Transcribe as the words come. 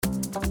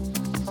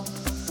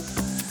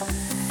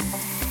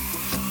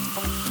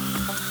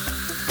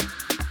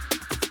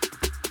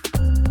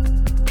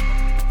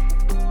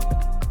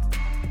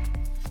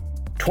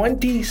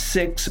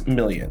26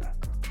 million.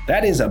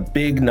 That is a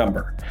big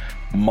number.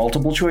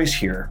 Multiple choice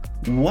here.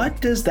 What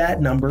does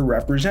that number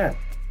represent?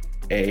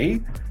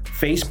 A,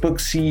 Facebook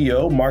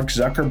CEO Mark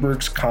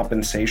Zuckerberg's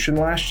compensation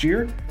last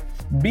year.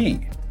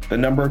 B, the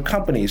number of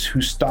companies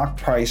whose stock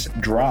price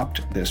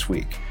dropped this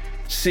week.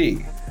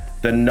 C,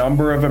 the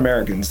number of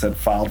Americans that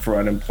filed for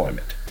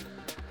unemployment.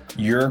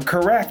 You're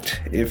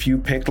correct if you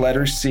picked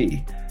letter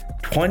C.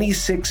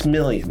 26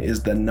 million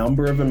is the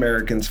number of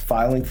Americans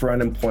filing for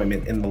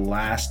unemployment in the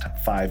last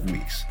 5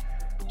 weeks.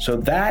 So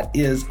that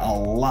is a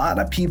lot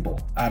of people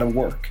out of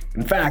work.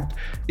 In fact,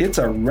 it's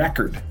a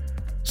record.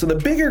 So the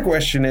bigger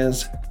question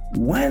is,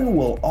 when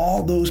will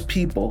all those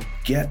people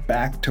get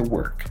back to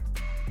work?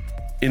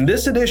 In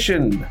this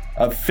edition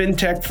of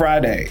FinTech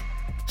Friday,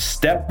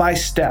 step by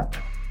step,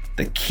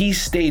 the key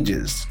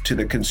stages to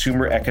the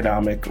consumer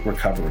economic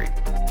recovery.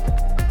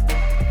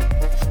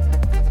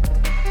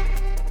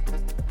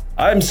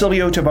 I'm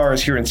Silvio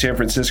Tavares here in San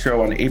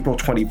Francisco on April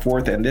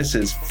 24th, and this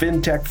is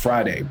FinTech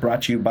Friday,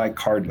 brought to you by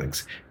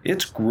CardLinks.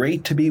 It's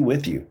great to be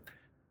with you.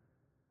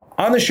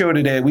 On the show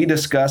today, we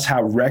discuss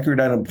how record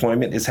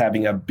unemployment is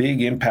having a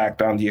big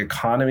impact on the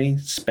economy,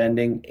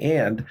 spending,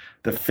 and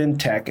the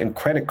fintech and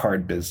credit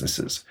card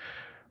businesses.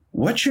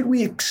 What should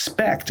we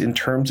expect in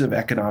terms of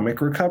economic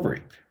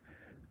recovery?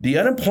 The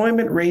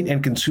unemployment rate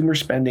and consumer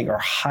spending are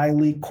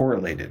highly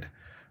correlated.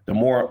 The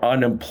more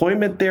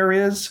unemployment there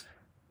is,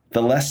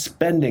 the less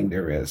spending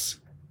there is.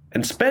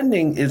 And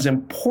spending is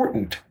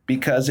important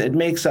because it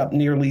makes up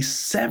nearly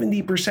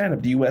 70%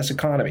 of the US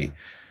economy.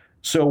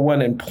 So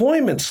when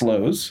employment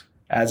slows,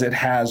 as it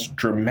has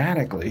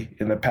dramatically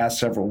in the past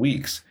several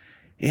weeks,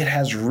 it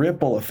has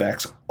ripple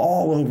effects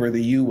all over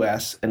the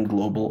US and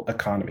global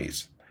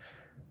economies.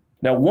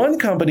 Now, one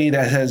company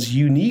that has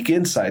unique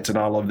insights on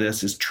all of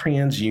this is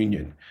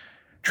TransUnion.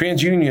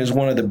 TransUnion is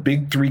one of the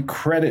big three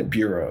credit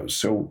bureaus.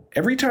 So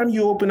every time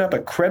you open up a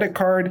credit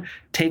card,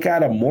 take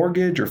out a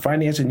mortgage, or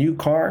finance a new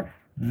car,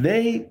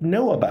 they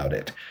know about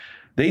it.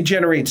 They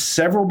generate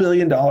several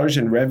 $billion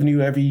in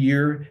revenue every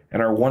year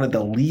and are one of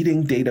the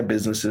leading data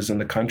businesses in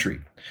the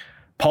country.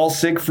 Paul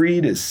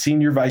Siegfried is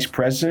Senior Vice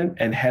President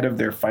and head of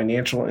their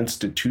financial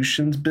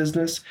institutions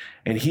business,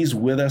 and he's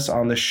with us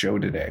on the show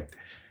today.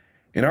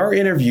 In our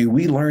interview,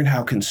 we learned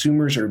how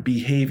consumers are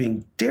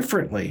behaving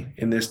differently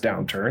in this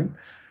downturn,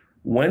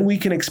 when we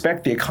can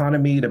expect the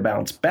economy to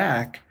bounce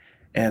back,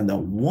 and the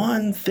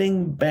one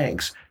thing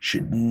banks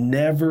should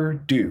never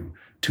do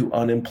to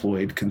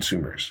unemployed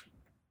consumers.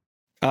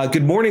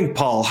 Good morning,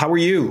 Paul. How are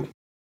you?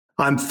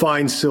 I'm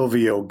fine,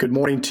 Silvio. Good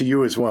morning to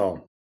you as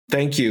well.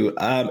 Thank you.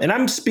 And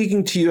I'm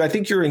speaking to you, I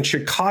think you're in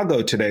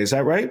Chicago today. Is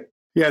that right?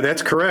 Yeah,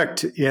 that's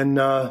correct. In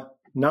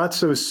not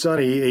so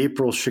sunny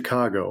April,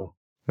 Chicago.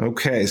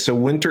 Okay, so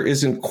winter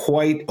isn't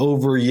quite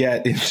over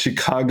yet in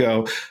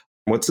Chicago.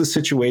 What's the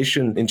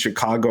situation in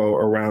Chicago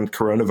around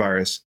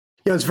coronavirus?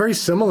 Yeah, it's very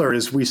similar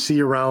as we see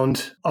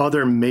around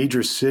other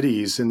major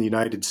cities in the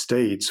United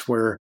States,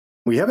 where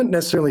we haven't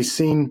necessarily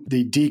seen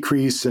the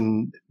decrease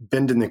and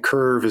bend in the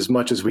curve as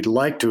much as we'd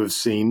like to have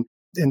seen.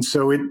 And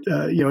so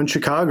in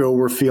Chicago,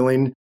 we're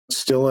feeling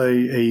still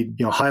a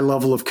high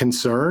level of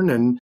concern.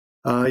 And,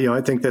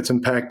 I think that's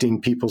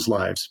impacting people's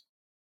lives.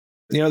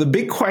 The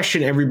big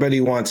question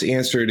everybody wants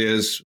answered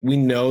is, we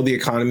know the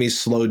economy's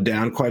slowed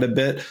down quite a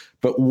bit,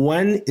 but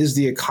when is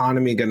the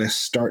economy going to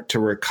start to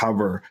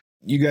recover?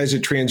 You guys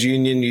at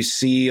TransUnion, you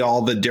see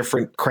all the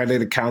different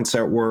credit accounts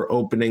that we're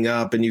opening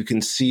up, and you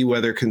can see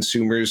whether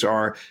consumers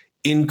are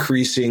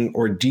increasing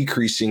or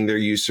decreasing their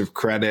use of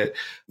credit.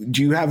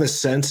 Do you have a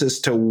sense as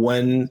to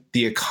when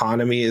the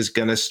economy is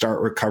going to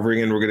start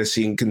recovering and we're going to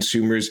see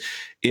consumers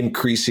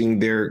increasing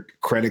their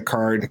credit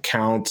card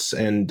accounts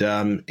and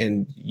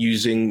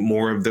using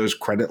more of those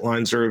credit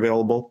lines that are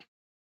available?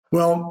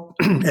 Well,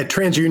 at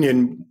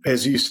TransUnion,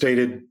 as you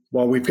stated,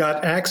 while we've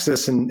got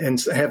access and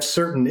have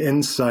certain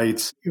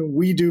insights,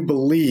 we do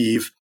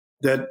believe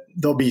that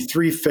there'll be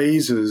 3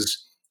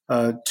 phases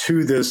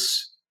to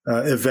this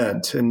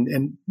event.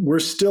 And we're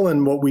still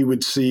in what we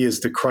would see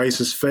as the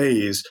crisis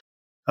phase,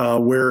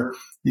 where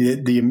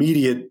the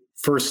immediate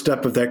first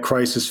step of that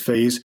crisis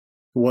phase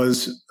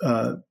was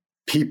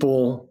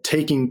people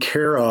taking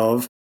care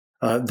of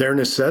their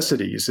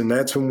necessities. And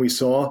that's when we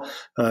saw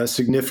a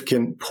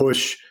significant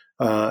push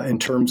in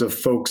terms of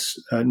folks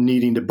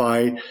needing to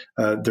buy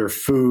their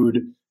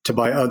food, to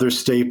buy other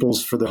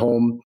staples for the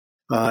home.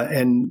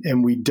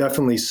 And we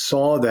definitely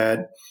saw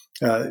that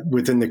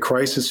within the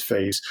crisis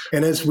phase.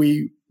 And as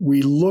we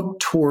look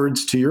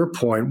towards, to your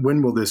point,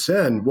 when will this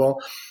end? Well,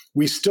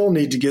 we still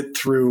need to get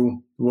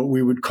through what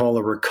we would call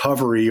a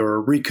recovery or a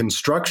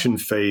reconstruction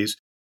phase.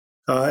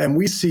 And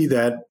we see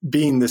that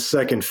being the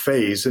second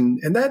phase. And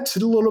that's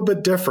a little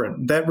bit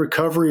different. That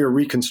recovery or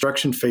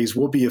reconstruction phase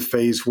will be a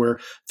phase where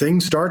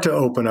things start to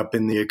open up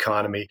in the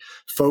economy.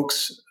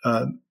 Folks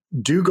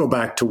do go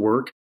back to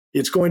work.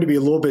 It's going to be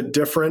a little bit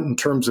different in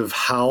terms of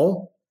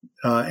how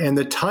and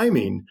the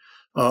timing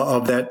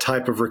of that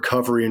type of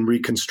recovery and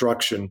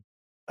reconstruction.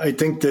 I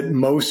think that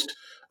most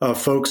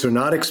folks are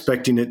not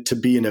expecting it to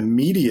be an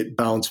immediate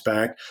bounce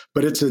back,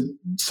 but it's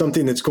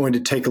something that's going to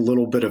take a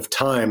little bit of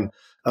time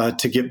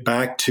to get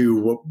back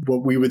to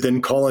what we would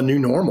then call a new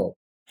normal.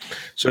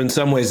 So in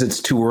some ways,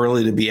 it's too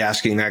early to be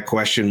asking that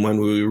question when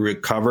we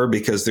recover,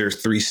 because there's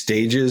three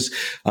stages: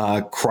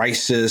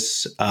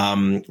 crisis,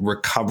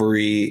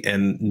 recovery,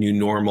 and new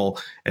normal.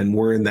 And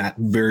we're in that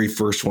very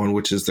first one,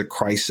 which is the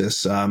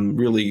crisis.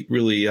 Really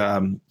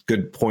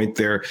good point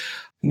there.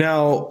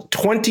 Now,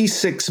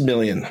 26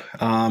 million,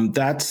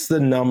 that's the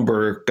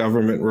number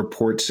government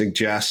reports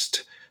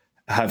suggest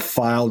have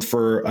filed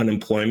for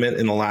unemployment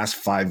in the last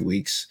 5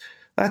 weeks.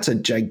 That's a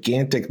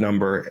gigantic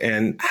number.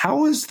 And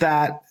how is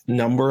that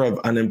number of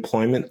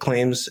unemployment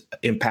claims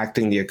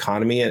impacting the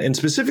economy? And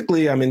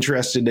specifically, I'm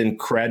interested in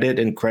credit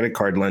and credit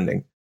card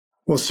lending.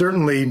 Well,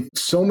 certainly,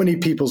 so many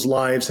people's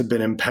lives have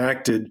been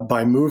impacted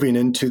by moving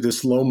into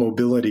this low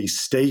mobility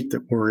state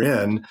that we're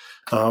in,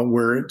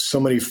 where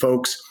so many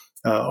folks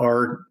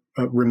are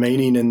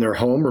remaining in their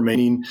home,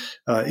 remaining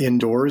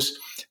indoors,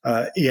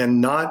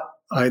 and not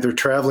either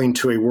traveling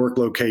to a work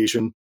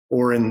location,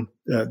 or in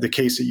the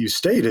case that you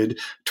stated,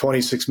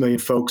 26 million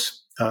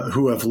folks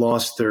who have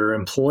lost their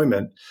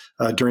employment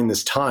during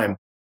this time.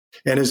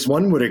 And as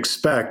one would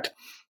expect,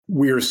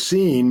 we are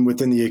seeing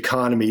within the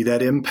economy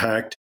that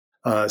impact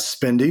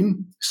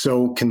spending.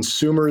 So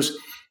consumers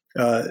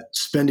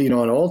spending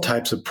on all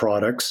types of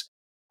products,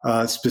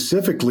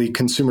 specifically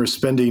consumer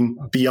spending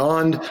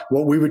beyond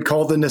what we would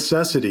call the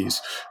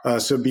necessities.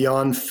 So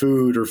beyond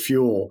food or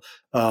fuel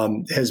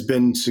has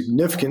been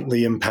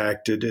significantly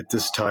impacted at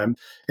this time.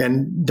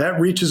 And that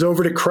reaches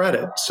over to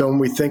credit. So when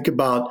we think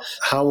about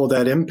how will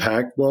that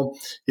impact, well,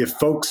 if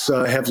folks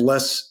have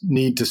less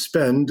need to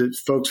spend,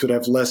 folks would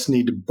have less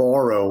need to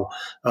borrow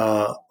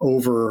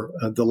over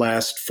the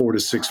last 4 to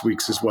 6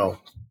 weeks as well.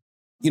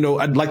 You know,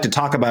 I'd like to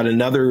talk about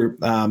another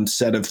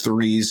set of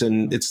threes,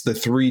 and it's the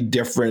three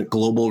different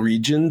global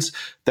regions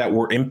that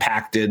were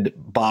impacted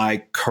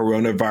by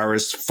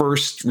coronavirus.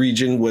 First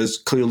region was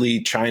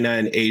clearly China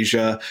and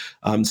Asia.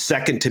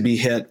 Second to be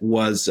hit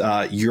was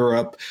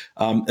Europe.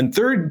 And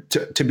third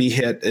to be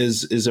hit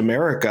is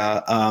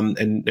America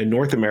and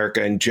North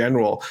America in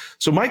general.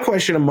 So my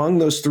question among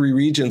those three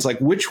regions,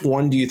 like which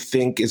one do you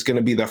think is going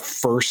to be the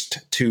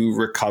first to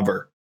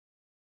recover?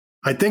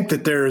 I think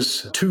that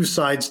there's two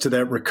sides to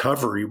that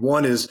recovery.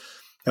 One is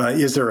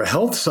there a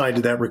health side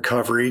to that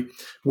recovery,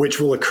 which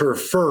will occur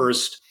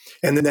first,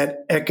 and then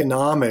that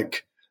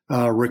economic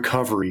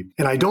recovery.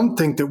 And I don't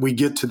think that we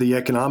get to the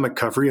economic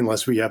recovery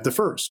unless we have the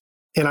first.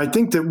 And I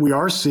think that we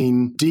are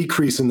seeing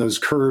decrease in those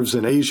curves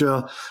in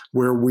Asia,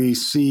 where we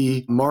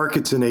see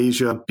markets in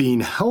Asia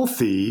being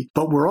healthy,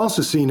 but we're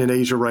also seeing in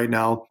Asia right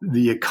now,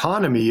 the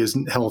economy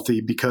isn't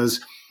healthy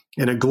because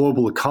in a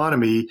global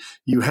economy,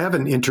 you have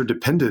an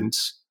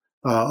interdependence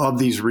of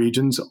these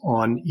regions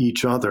on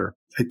each other.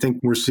 I think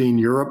we're seeing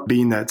Europe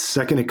being that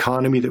second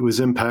economy that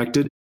was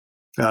impacted.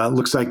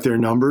 Looks like their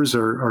numbers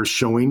are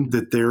showing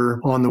that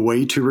they're on the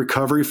way to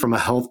recovery from a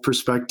health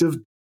perspective.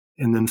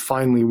 And then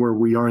finally, where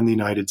we are in the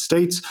United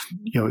States,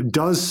 it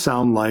does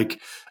sound like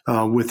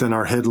within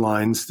our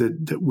headlines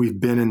that we've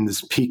been in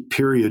this peak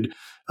period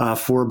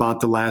for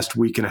about the last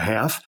week and a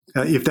half.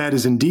 If that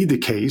is indeed the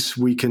case,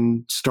 we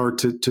can start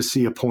to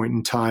see a point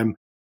in time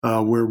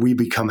where we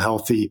become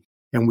healthy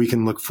and we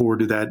can look forward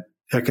to that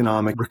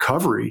economic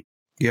recovery.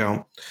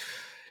 Yeah.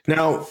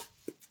 Now,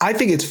 I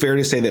think it's fair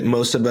to say that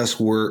most of us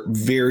were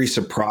very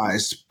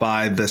surprised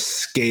by the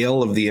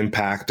scale of the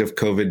impact of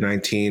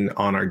COVID-19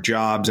 on our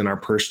jobs and our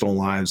personal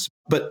lives.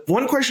 But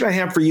one question I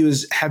have for you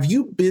is, have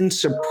you been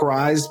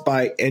surprised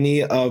by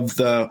any of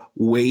the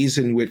ways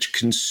in which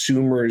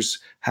consumers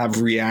have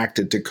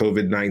reacted to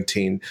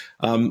COVID-19?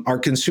 Are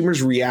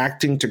consumers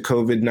reacting to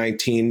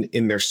COVID-19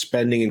 in their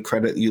spending and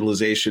credit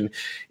utilization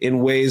in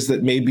ways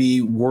that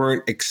maybe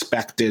weren't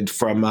expected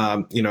from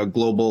a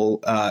global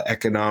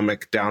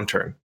economic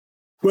downturn?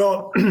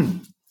 Well,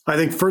 I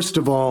think first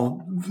of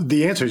all,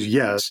 the answer is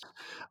yes.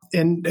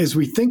 And as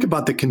we think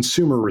about the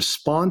consumer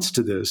response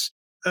to this,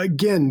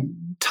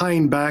 again,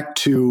 tying back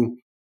to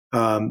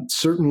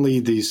certainly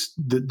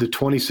the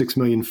 26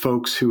 million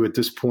folks who at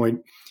this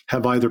point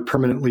have either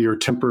permanently or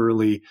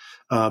temporarily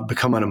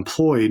become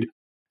unemployed,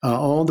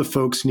 all the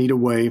folks need a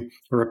way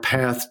or a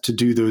path to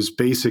do those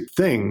basic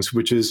things,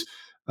 which is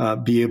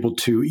be able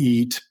to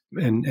eat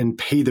and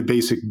pay the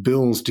basic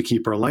bills to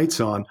keep our lights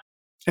on.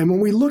 And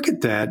when we look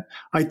at that,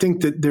 I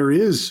think that there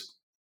is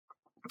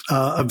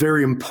a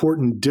very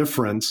important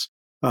difference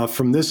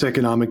from this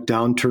economic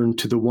downturn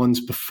to the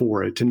ones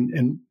before it.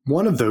 And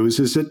one of those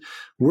is that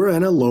we're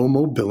in a low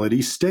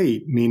mobility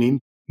state, meaning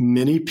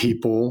many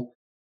people,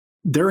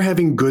 they're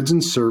having goods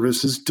and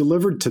services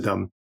delivered to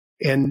them.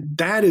 And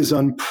that is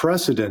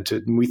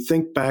unprecedented. And we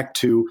think back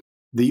to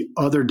the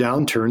other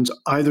downturns,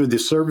 either the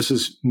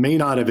services may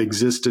not have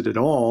existed at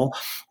all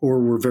or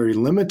were very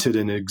limited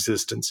in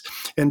existence.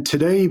 And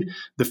today,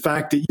 the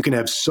fact that you can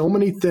have so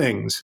many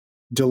things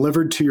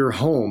delivered to your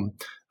home,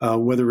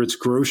 whether it's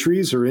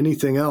groceries or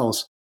anything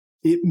else,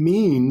 it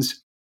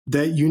means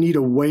that you need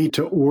a way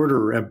to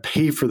order and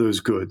pay for those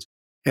goods.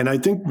 And I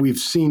think we've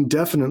seen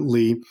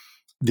definitely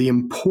the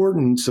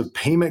importance of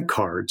payment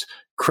cards,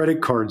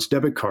 credit cards,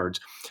 debit cards,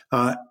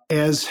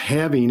 as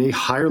having a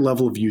higher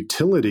level of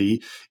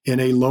utility in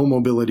a low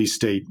mobility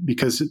state,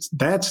 because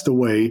that's the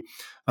way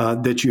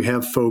that you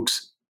have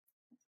folks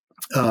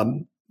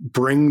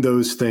bring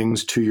those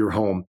things to your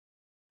home.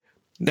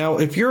 Now,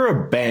 if you're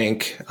a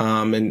bank,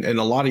 and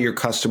a lot of your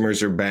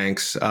customers are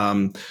banks,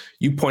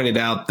 you pointed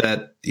out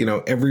that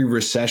every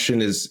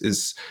recession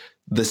is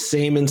the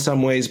same in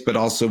some ways, but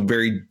also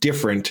very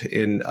different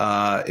in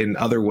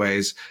other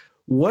ways.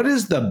 What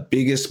is the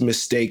biggest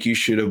mistake you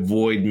should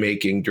avoid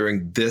making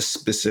during this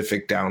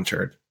specific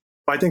downturn?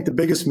 I think the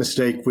biggest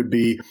mistake would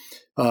be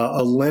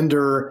a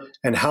lender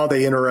and how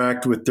they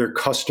interact with their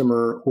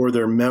customer or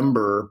their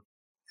member.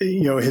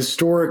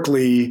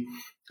 Historically,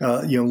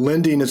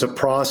 lending is a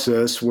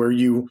process where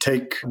you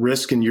take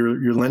risk and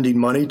you're lending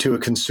money to a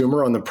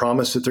consumer on the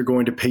promise that they're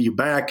going to pay you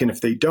back. And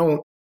if they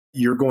don't,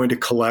 you're going to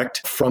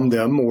collect from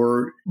them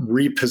or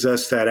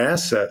repossess that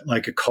asset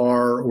like a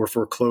car or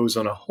foreclose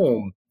on a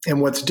home. And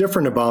what's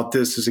different about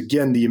this is,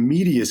 again, the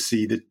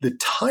immediacy, the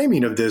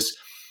timing of this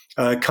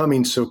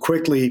coming so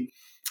quickly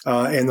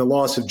and the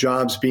loss of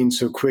jobs being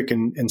so quick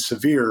and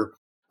severe,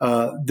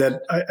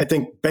 that I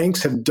think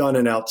banks have done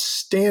an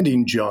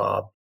outstanding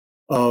job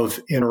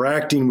of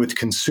interacting with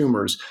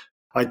consumers.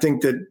 I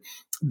think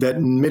that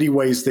in many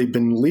ways they've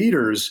been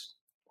leaders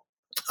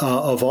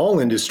of all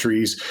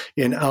industries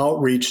in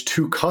outreach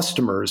to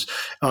customers.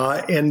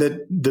 And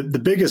that the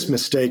biggest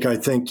mistake I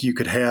think you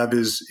could have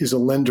is a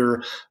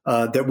lender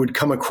that would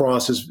come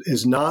across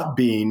as not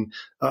being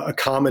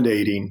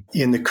accommodating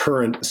in the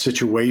current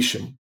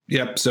situation.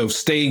 Yep. So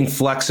staying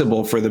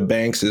flexible for the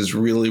banks is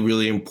really,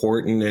 really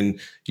important, and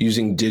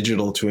using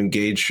digital to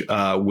engage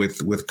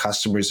with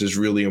customers is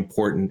really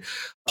important.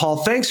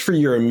 Paul, thanks for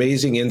your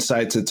amazing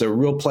insights. It's a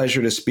real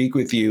pleasure to speak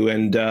with you.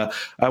 And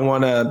I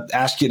want to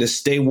ask you to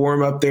stay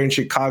warm up there in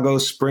Chicago.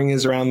 Spring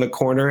is around the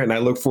corner, and I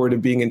look forward to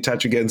being in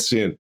touch again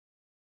soon.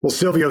 Well,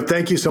 Silvio,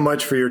 thank you so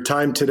much for your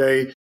time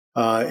today,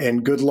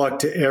 and good luck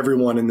to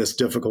everyone in this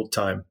difficult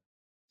time.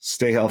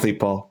 Stay healthy,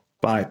 Paul.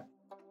 Bye.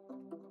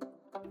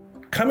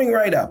 Coming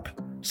right up,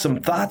 some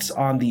thoughts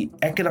on the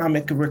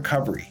economic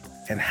recovery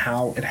and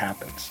how it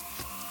happens.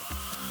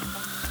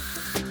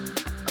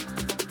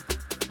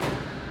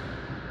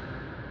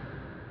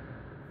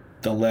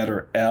 The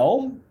letter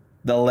L,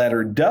 the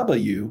letter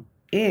W,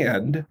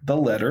 and the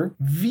letter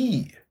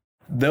V.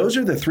 Those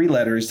are the three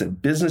letters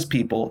that business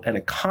people and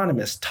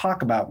economists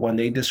talk about when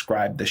they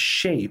describe the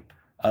shape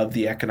of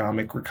the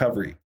economic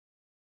recovery.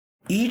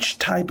 Each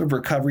type of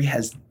recovery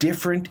has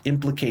different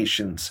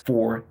implications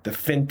for the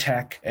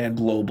fintech and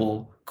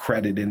global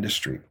credit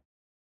industry.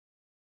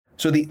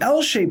 So the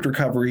L-shaped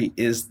recovery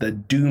is the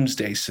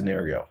doomsday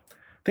scenario.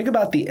 Think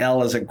about the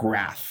L as a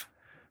graph.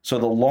 So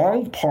the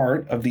long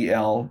part of the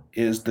L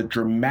is the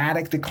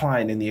dramatic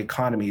decline in the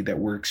economy that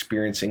we're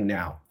experiencing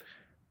now.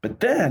 But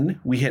then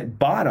we hit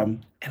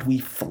bottom and we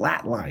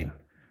flatline.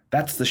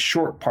 That's the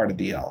short part of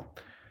the L.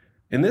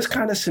 In this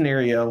kind of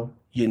scenario,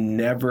 you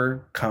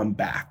never come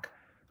back.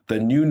 The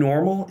new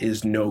normal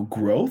is no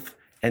growth,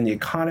 and the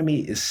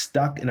economy is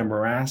stuck in a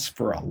morass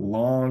for a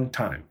long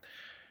time.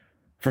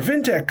 For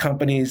fintech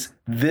companies,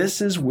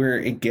 this is where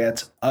it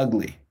gets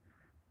ugly.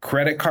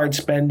 Credit card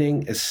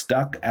spending is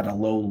stuck at a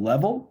low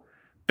level.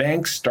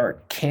 Banks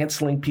start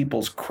canceling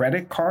people's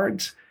credit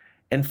cards,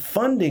 and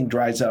funding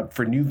dries up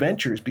for new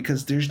ventures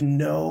because there's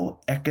no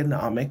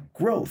economic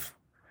growth.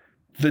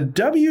 The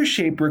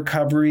W-shaped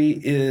recovery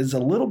is a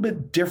little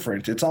bit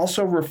different. It's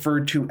also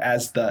referred to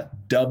as the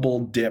double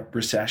dip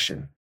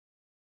recession.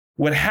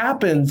 What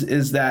happens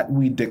is that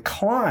we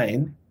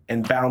decline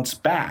and bounce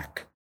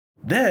back.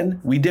 Then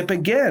we dip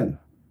again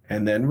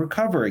and then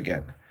recover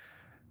again.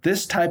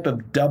 This type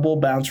of double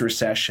bounce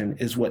recession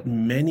is what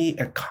many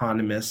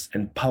economists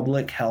and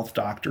public health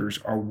doctors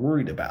are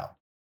worried about.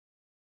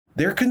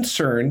 They're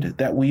concerned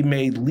that we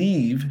may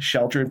leave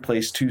shelter in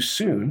place too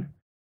soon,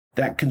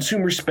 that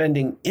consumer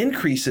spending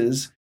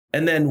increases,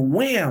 and then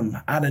wham,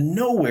 out of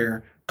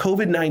nowhere,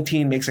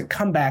 COVID-19 makes a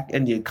comeback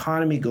and the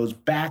economy goes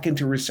back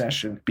into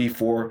recession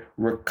before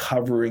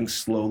recovering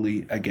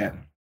slowly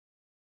again.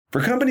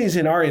 For companies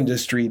in our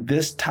industry,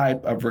 this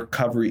type of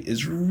recovery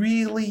is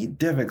really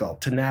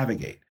difficult to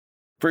navigate.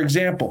 For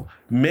example,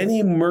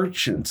 many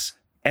merchants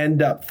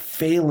end up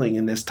failing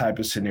in this type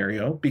of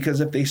scenario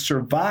because if they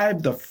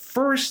survive the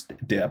first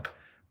dip,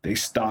 they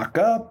stock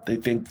up, they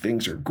think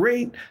things are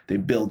great, they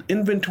build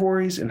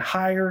inventories and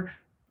hire,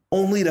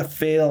 only to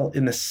fail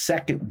in the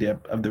second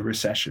dip of the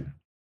recession.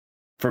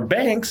 For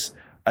banks,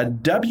 a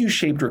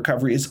W-shaped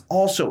recovery is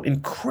also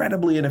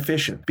incredibly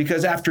inefficient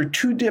because after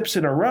two dips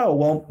in a row,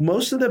 well,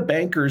 most of the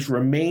bankers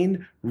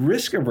remain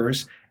risk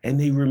averse and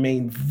they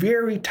remain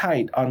very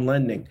tight on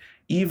lending,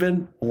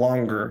 even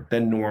longer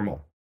than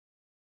normal.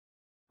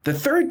 The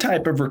third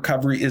type of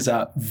recovery is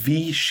a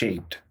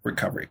V-shaped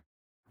recovery.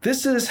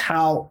 This is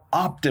how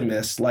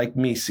optimists like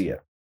me see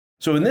it.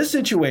 So in this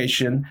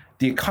situation,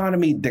 the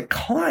economy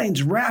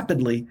declines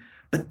rapidly,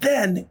 but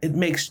then it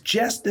makes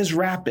just as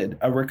rapid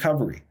a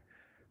recovery.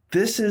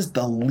 this is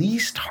the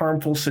least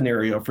harmful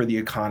scenario for the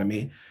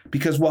economy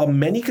because while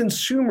many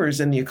consumers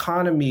in the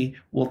economy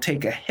will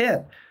take a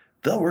hit,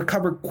 they'll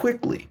recover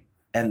quickly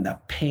and the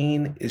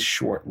pain is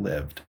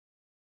short-lived.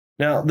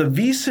 Now, the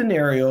V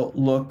scenario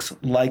looks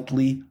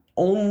likely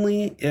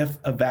only if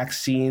a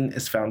vaccine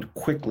is found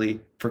quickly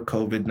for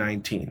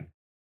COVID-19.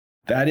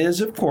 That is,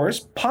 of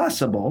course,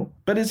 possible,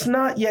 but it's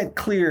not yet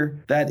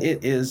clear that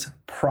it is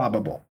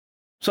probable.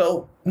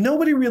 So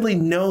nobody really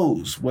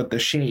knows what the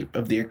shape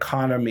of the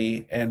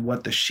economy and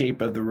what the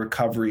shape of the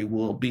recovery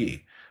will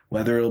be,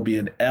 whether it'll be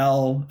an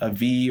L, a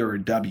V, or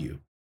a W.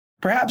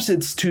 Perhaps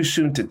it's too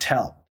soon to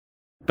tell.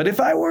 But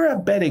if I were a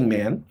betting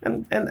man,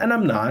 and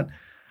I'm not,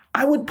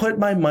 I would put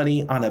my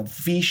money on a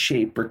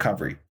V-shaped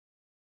recovery.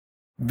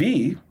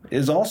 V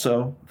is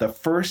also the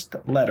first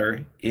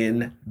letter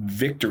in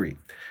victory.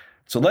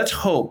 So let's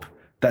hope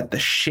that the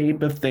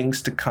shape of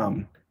things to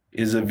come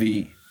is a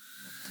V.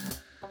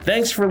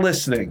 Thanks for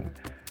listening.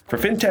 For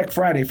FinTech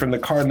Friday from the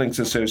CardLinks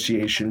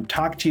Association,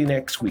 talk to you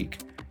next week.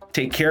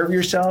 Take care of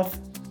yourself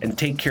and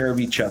take care of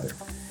each other.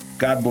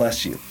 God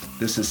bless you.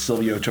 This is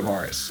Silvio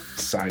Tavares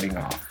signing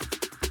off.